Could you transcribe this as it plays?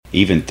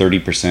Even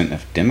 30%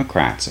 of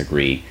Democrats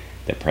agree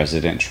that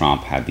President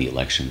Trump had the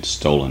election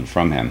stolen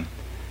from him.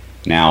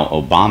 Now,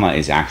 Obama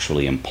is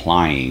actually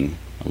implying,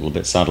 a little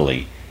bit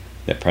subtly,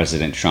 that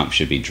President Trump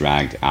should be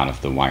dragged out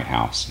of the White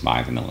House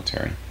by the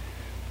military.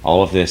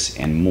 All of this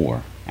and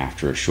more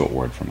after a short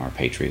word from our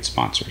Patriot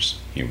sponsors.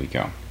 Here we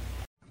go.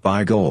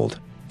 Buy gold,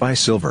 buy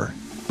silver,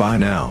 buy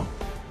now.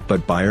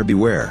 But buyer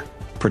beware.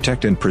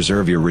 Protect and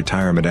preserve your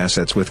retirement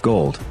assets with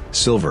gold,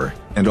 silver,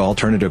 and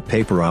alternative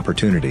paper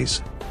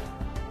opportunities.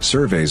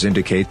 Surveys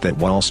indicate that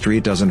Wall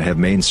Street doesn't have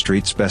Main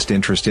Street's best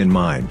interest in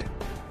mind.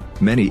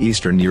 Many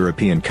Eastern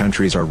European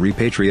countries are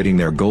repatriating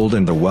their gold,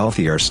 and the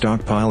wealthy are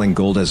stockpiling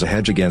gold as a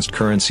hedge against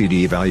currency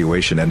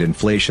devaluation and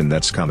inflation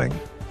that's coming.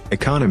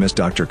 Economist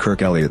Dr.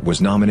 Kirk Elliott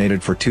was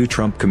nominated for 2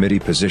 Trump committee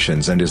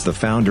positions and is the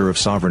founder of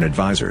Sovereign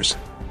Advisors.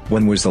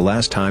 When was the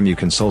last time you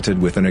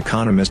consulted with an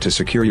economist to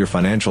secure your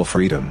financial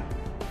freedom?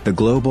 The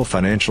global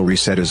financial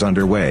reset is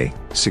underway.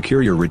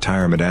 Secure your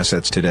retirement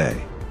assets today.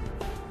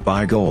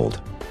 Buy gold.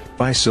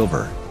 Buy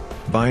silver.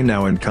 Buy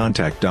now and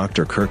contact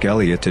Dr. Kirk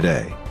Elliott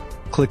today.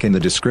 Click in the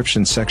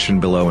description section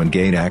below and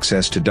gain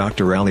access to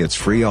Dr. Elliott's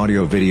free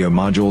audio-video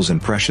modules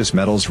and precious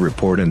metals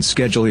report, and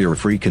schedule your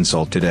free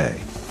consult today.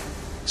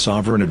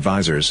 Sovereign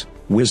Advisors,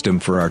 wisdom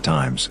for our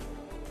times.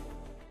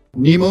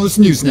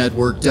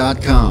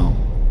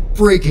 NemosNewsNetwork.com.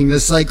 Breaking the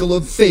cycle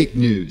of fake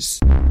news.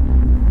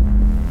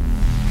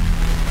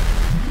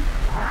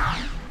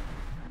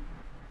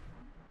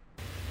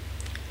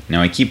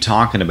 Now, I keep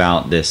talking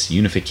about this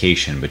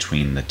unification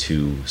between the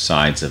two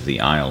sides of the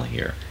aisle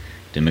here.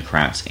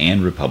 Democrats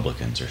and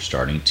Republicans are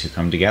starting to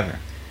come together.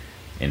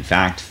 In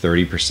fact,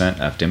 30%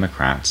 of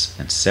Democrats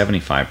and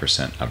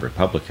 75% of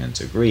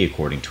Republicans agree,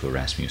 according to a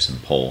Rasmussen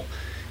poll,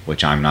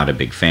 which I'm not a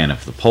big fan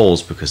of the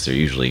polls because they're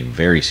usually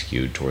very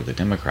skewed toward the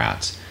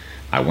Democrats.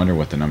 I wonder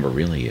what the number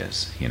really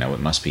is. You know, it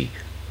must be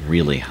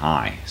really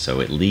high. So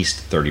at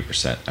least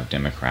 30% of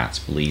Democrats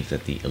believe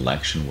that the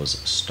election was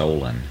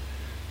stolen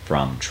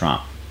from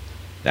Trump.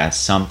 That's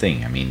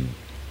something. I mean,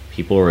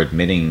 people are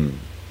admitting,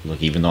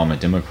 look, even though I'm a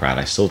Democrat,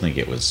 I still think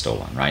it was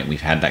stolen, right?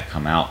 We've had that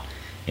come out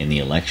in the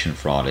election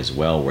fraud as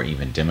well, where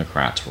even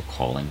Democrats were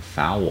calling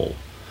foul.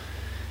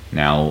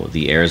 Now,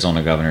 the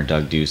Arizona Governor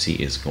Doug Ducey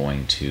is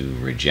going to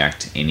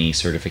reject any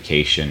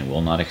certification,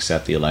 will not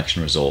accept the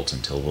election results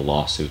until the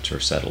lawsuits are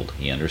settled.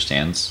 He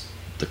understands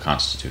the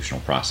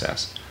constitutional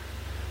process.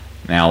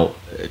 Now,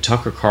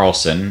 Tucker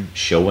Carlson,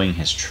 showing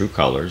his true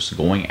colors,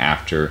 going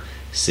after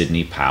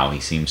Sidney Powell. He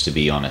seems to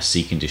be on a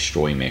seek and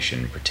destroy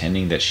mission,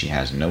 pretending that she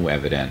has no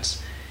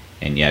evidence,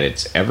 and yet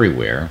it's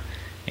everywhere.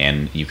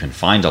 And you can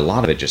find a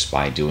lot of it just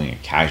by doing a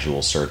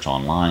casual search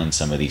online.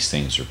 Some of these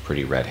things are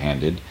pretty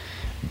red-handed.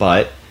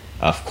 But,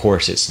 of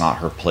course, it's not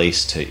her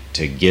place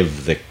to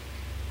give the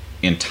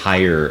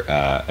entire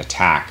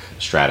attack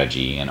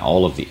strategy and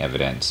all of the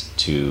evidence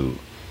to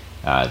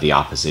the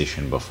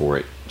opposition before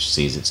it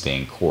sees its day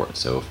in court.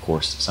 So, of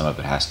course, some of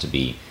it has to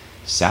be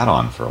sat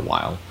on for a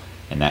while.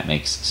 And that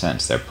makes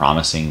sense. They're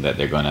promising that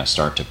they're going to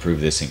start to prove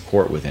this in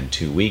court within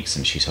 2 weeks,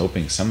 and she's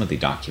hoping some of the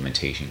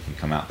documentation can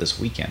come out this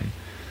weekend.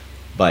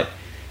 But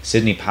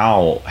Sidney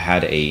Powell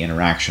had an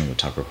interaction with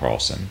Tucker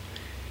Carlson,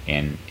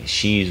 and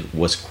she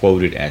was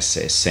quoted as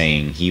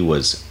saying he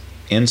was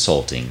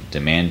insulting,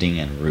 demanding,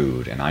 and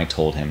rude, and I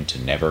told him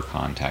to never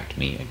contact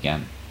me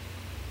again.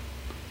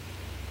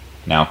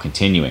 Now,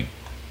 continuing.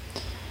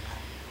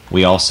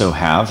 We also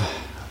have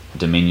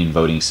Dominion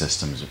Voting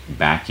Systems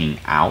backing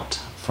out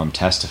from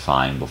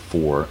testifying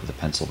before the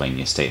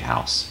Pennsylvania State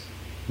House.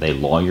 They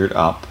lawyered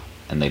up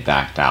and they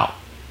backed out.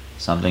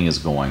 Something is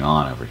going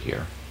on over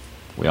here.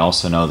 We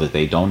also know that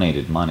they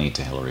donated money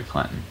to Hillary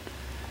Clinton.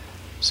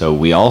 So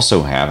we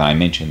also have, and I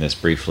mentioned this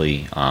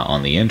briefly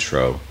on the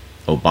intro,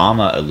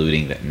 Obama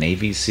alluding that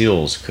Navy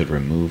SEALs could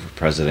remove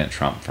President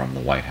Trump from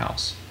the White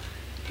House.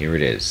 Here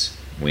it is.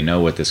 We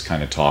know what this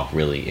kind of talk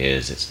really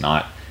is. It's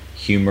not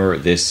humor.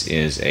 This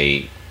is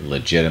a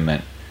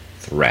legitimate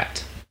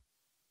threat.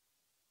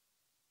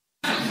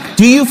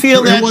 Do you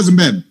feel that it wasn't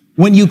bad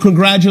when you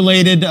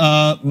congratulated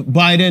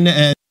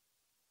Biden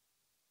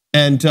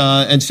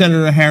and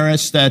Senator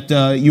Harris that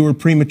you were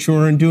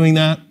premature in doing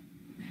that?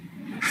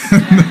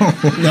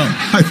 No.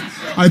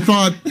 I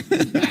thought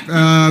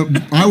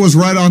I was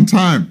right on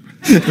time.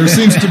 There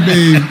seems to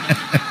be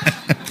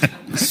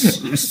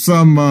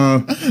some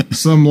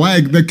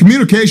lag. The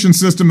communication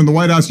system in the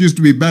White House used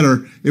to be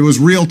better. It was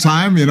real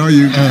time. You know,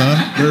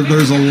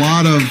 there's a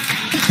lot of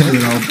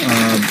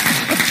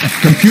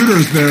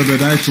computers there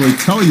that actually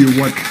tell you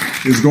what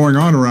is going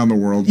on around the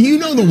world. You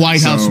know the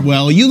White House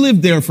well. You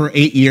lived there for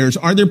 8 years.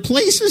 Are there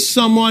places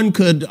someone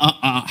could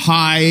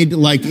hide,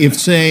 like if,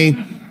 say,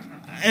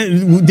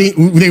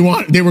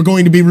 they were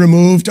going to be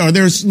removed? Are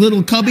there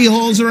little cubby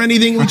holes or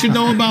anything we should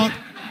know about?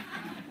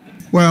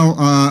 Well,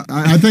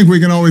 I think we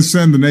can always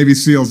send the Navy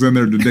SEALs in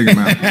there to dig them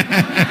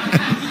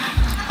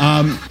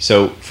out.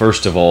 So,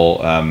 first of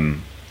all,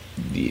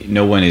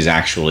 no one is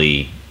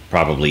actually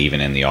probably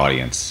even in the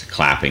audience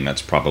clapping.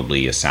 That's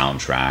probably a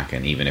soundtrack,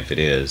 and even if it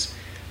is,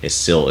 it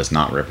still is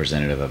not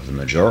representative of the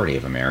majority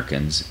of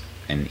Americans.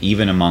 And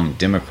even among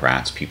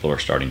Democrats, people are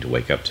starting to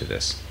wake up to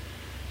this.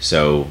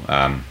 So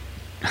I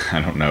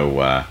don't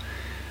know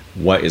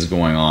what is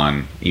going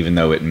on. Even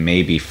though it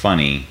may be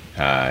funny,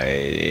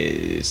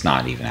 it's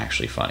not even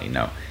actually funny.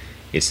 No,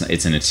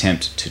 it's an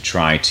attempt to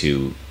try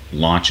to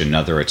launch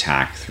another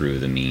attack through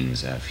the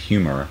means of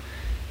humor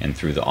and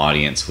through the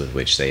audience with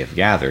which they have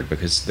gathered,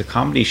 because the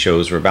comedy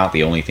shows were about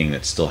the only thing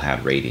that still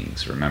had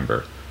ratings,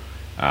 remember.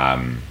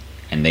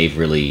 And they've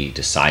really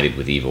decided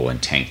with evil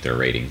and tanked their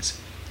ratings.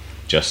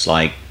 Just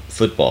like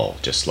football,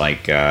 just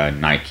like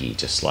Nike,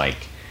 just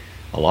like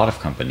a lot of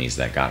companies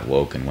that got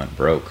woke and went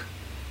broke.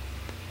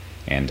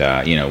 And,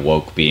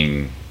 woke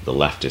being the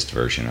leftist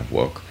version of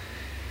woke.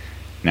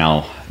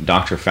 Now,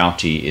 Dr.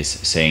 Fauci is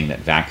saying that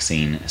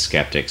vaccine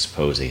skeptics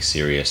pose a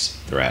serious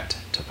threat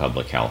to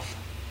public health.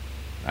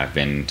 I've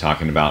been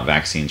talking about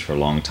vaccines for a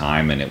long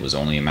time, and it was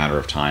only a matter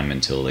of time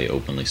until they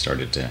openly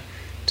started to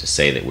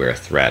say that we're a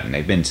threat. And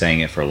they've been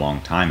saying it for a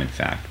long time, in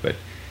fact, but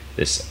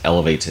this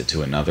elevates it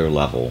to another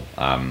level.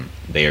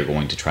 They are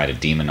going to try to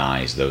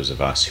demonize those of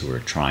us who are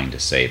trying to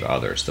save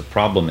others. The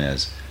problem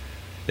is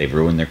they've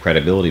ruined their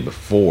credibility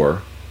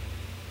before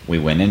we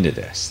went into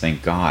this.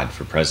 Thank God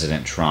for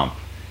President Trump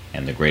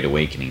and the Great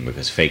Awakening,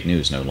 because fake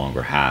news no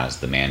longer has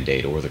the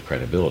mandate or the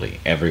credibility.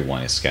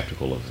 Everyone is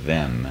skeptical of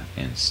them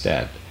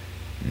instead.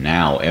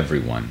 Now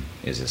everyone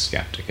is a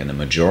skeptic, and the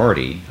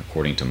majority,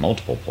 according to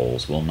multiple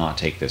polls, will not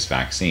take this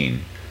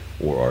vaccine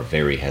or are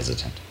very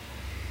hesitant.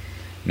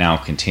 Now,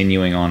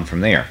 continuing on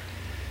from there,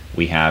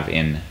 we have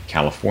in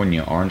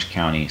California, Orange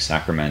County,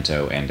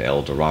 Sacramento, and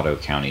El Dorado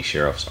County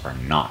sheriffs are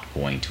not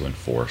going to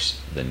enforce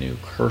the new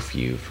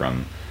curfew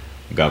from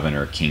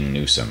Governor King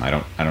Newsom. I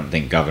don't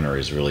think governor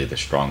is really the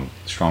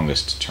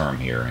strongest term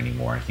here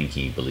anymore. I think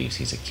he believes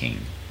he's a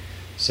king.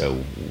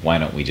 So why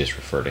don't we just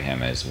refer to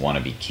him as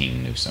wannabe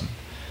King Newsom?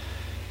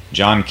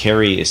 John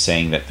Kerry is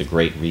saying that the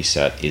Great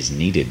Reset is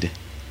needed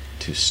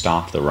to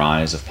stop the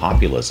rise of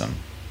populism.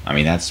 I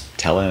mean, that's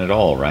telling it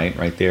all, right?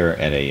 Right there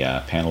at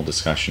a panel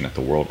discussion at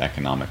the World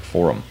Economic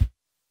Forum.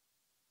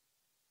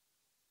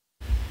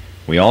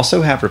 We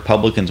also have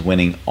Republicans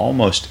winning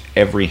almost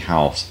every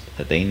house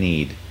that they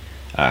need,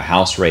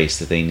 house race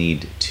that they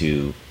need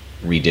to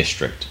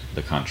redistrict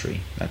the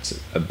country. That's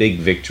a big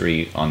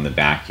victory on the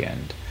back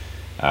end.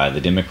 The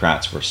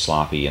Democrats were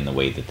sloppy in the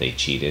way that they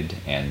cheated,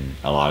 and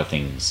a lot of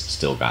things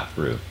still got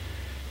through.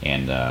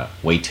 And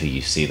wait till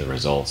you see the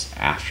results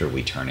after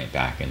we turn it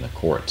back in the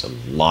courts. A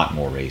lot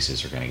more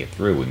races are going to get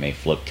through. We may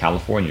flip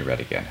California red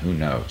again. Who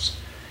knows?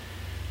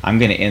 I'm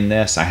going to end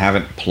this. I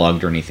haven't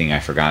plugged or anything. I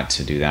forgot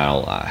to do that.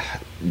 I'll,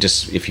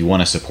 just if you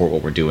want to support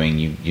what we're doing,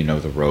 you know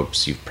the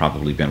ropes. You've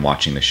probably been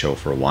watching the show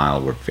for a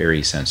while. We're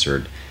very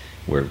censored.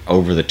 We're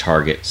over the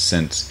target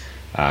since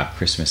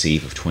Christmas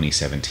Eve of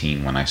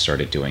 2017 when I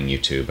started doing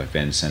YouTube. I've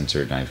been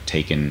censored. I've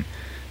taken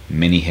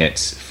many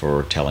hits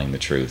for telling the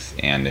truth.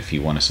 And if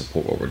you want to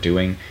support what we're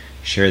doing,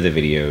 share the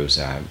videos.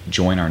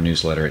 Join our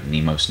newsletter at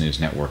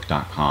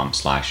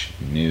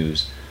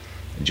nemosnewsnetwork.com/news.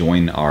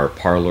 Join our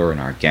Parler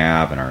and our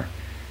Gab and our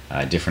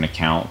different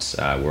accounts.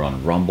 We're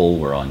on Rumble,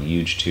 we're on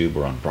YouTube,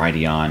 we're on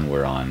Brighteon,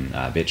 we're on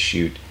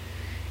BitChute.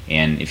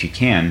 And if you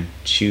can,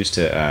 choose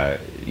to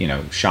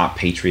shop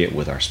Patriot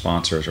with our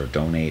sponsors or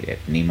donate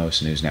at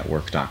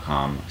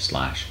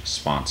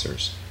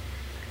nemosnewsnetwork.com/sponsors.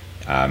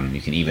 You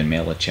can even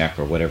mail a check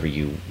or whatever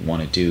you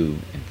want to do,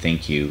 and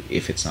thank you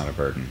if it's not a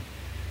burden.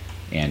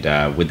 And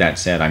with that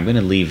said, I'm going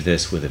to leave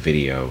this with a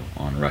video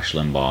on Rush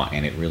Limbaugh,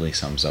 and it really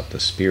sums up the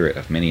spirit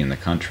of many in the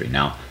country.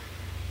 Now,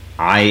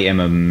 I am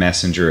a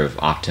messenger of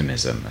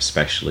optimism,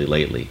 especially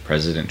lately.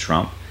 President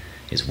Trump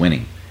is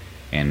winning,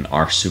 and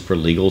our super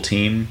legal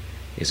team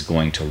is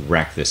going to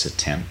wreck this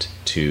attempt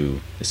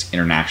to this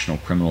international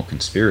criminal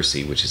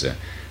conspiracy, which is a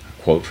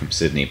quote from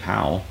Sidney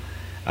Powell.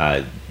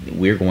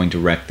 We're going to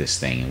wreck this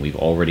thing, and we've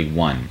already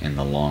won in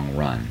the long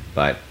run,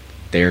 but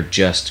they're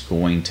just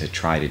going to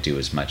try to do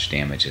as much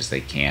damage as they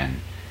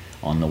can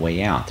on the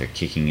way out. They're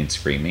kicking and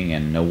screaming,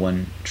 and no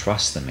one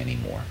trusts them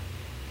anymore.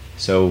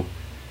 So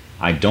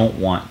I don't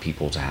want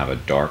people to have a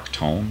dark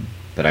tone,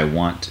 but I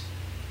want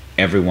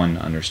everyone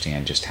to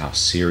understand just how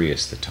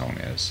serious the tone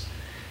is.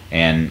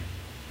 And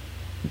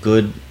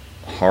good,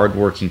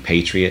 hard-working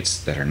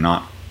patriots that are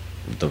not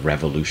the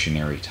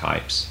revolutionary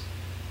types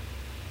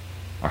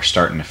are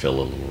starting to feel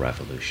a little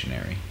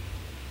revolutionary.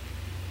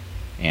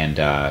 And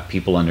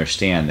people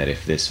understand that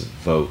if this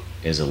vote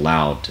is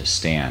allowed to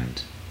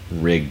stand,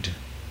 rigged,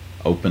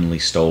 openly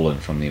stolen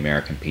from the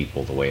American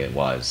people the way it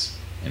was,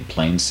 in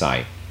plain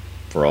sight,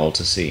 for all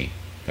to see,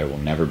 there will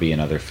never be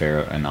another fair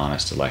and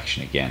honest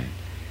election again,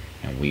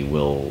 and we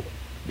will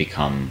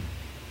become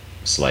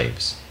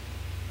slaves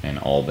in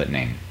all but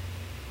name.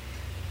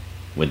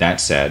 With that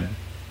said,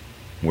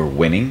 we're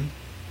winning,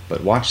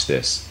 but watch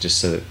this, just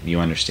so that you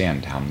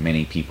understand how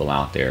many people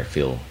out there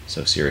feel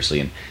so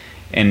seriously.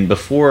 And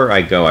before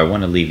I go, I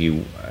want to leave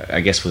you,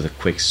 I guess, with a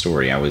quick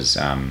story. I was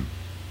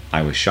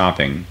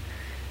shopping,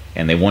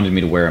 and they wanted me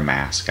to wear a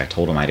mask. I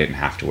told them I didn't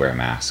have to wear a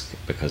mask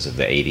because of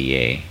the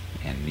ADA,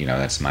 and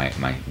that's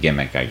my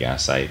gimmick, I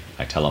guess. I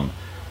tell them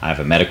I have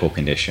a medical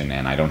condition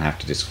and I don't have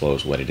to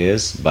disclose what it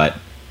is, but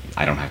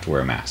I don't have to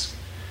wear a mask.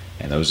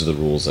 And those are the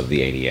rules of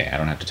the ADA. I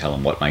don't have to tell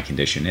them what my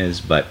condition is,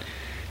 but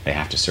they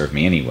have to serve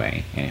me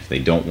anyway. And if they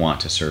don't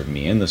want to serve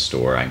me in the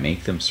store, I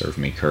make them serve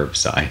me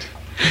curbside.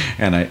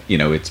 And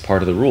it's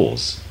part of the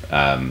rules.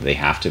 They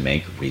have to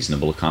make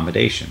reasonable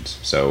accommodations.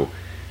 So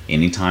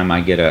anytime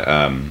I get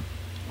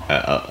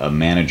a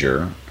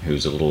manager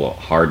who's a little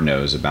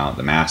hard-nosed about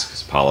the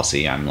masks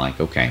policy, I'm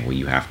like, okay, well,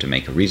 you have to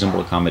make a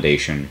reasonable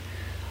accommodation.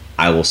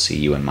 I will see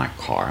you in my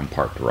car. I'm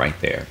parked right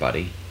there,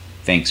 buddy.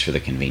 Thanks for the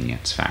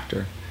convenience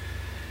factor.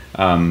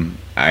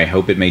 I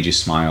hope it made you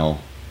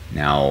smile.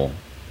 Now,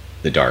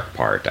 the dark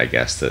part, I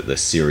guess, the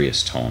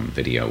serious tone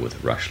video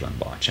with Rush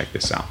Limbaugh. Check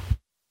this out.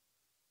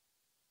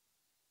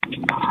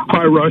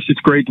 Hi, Rush.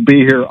 It's great to be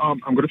here. I'm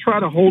going to try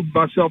to hold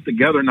myself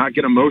together, not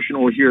get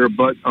emotional here,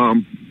 but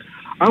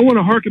I want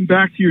to harken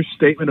back to your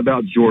statement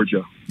about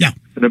Georgia. Yeah.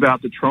 And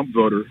about the Trump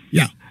voter.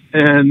 Yeah.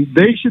 And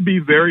they should be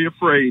very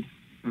afraid,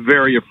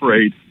 very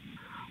afraid.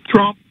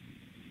 Trump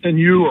and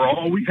you are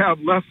all we have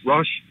left,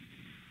 Rush.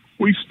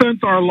 We've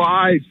spent our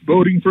lives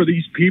voting for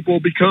these people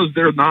because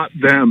they're not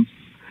them.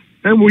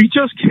 And we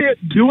just can't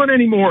do it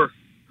anymore.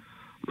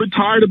 We're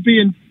tired of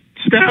being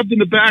stabbed in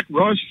the back,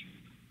 Rush.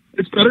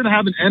 It's better to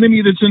have an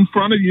enemy that's in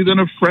front of you than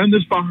a friend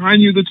that's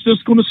behind you that's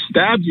just going to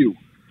stab you.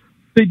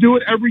 They do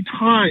it every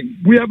time.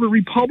 We have a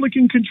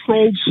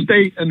Republican-controlled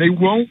state, and they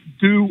won't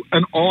do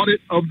an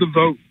audit of the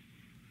vote.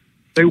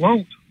 They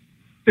won't.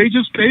 They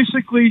just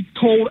basically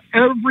told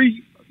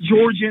every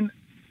Georgian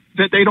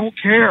that they don't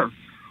care.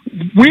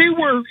 We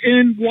were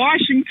in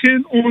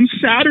Washington on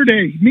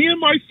Saturday. Me and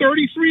my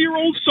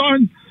 33-year-old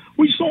son,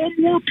 we saw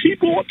more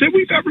people than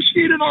we've ever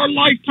seen in our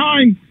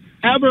lifetime,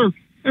 ever.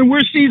 And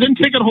we're season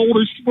ticket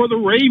holders for the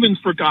Ravens,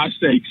 for God's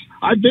sakes.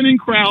 I've been in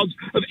crowds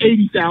of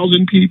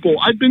 80,000 people.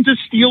 I've been to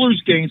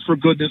Steelers games, for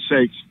goodness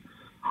sakes.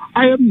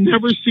 I have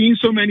never seen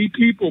so many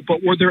people,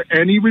 but were there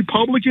any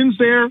Republicans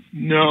there?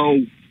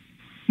 No.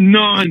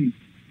 None.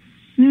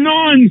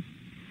 None.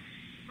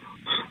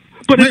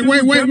 But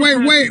wait.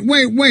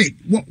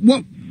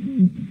 What?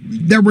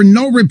 There were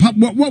no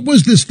What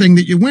was this thing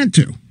that you went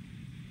to?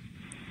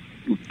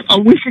 A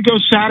week ago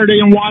Saturday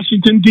in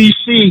Washington,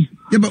 D.C.,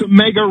 yeah, but, the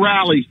mega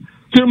rally.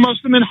 There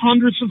must have been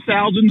hundreds of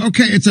thousands.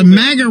 Okay, it's a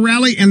MAGA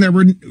rally, and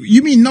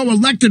you mean no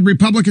elected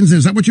Republicans?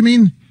 Is that what you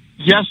mean?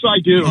 Yes, I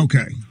do.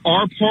 Okay.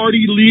 Our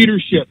party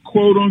leadership,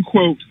 quote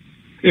unquote,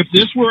 if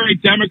this were a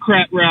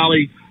Democrat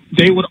rally,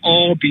 they would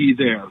all be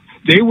there.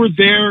 They were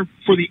there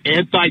for the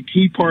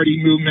anti-Tea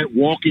Party movement,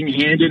 walking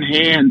hand in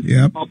hand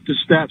up the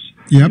steps.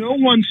 Yep. No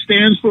one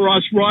stands for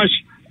us,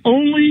 Rush.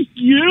 Only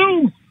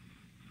you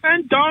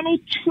and Donald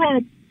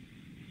Trump.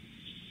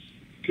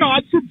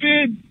 God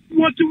forbid.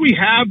 What do we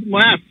have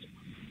left?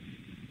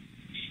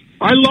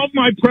 I love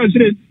my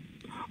president.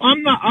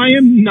 I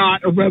am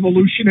not a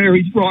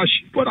revolutionary,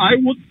 Rush, but I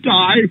will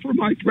die for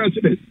my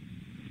president.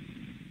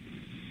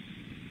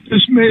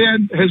 This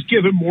man has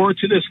given more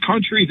to this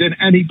country than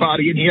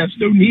anybody, and he has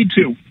no need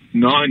to.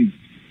 None.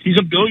 He's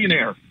a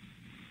billionaire.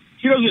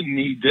 He doesn't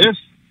need this.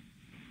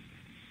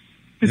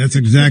 That's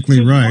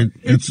exactly right.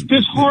 It's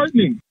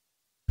disheartening.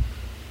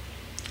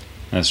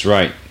 That's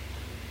right.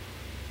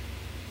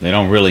 They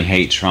don't really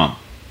hate Trump.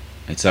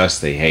 It's us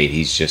they hate.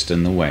 He's just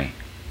in the way.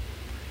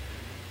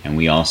 And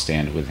we all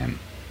stand with him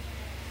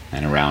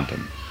and around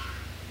him.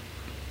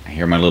 I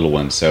hear my little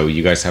ones. So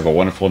you guys have a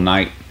wonderful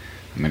night.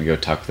 I'm going to go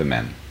tuck them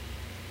in.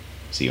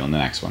 See you on the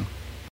next one.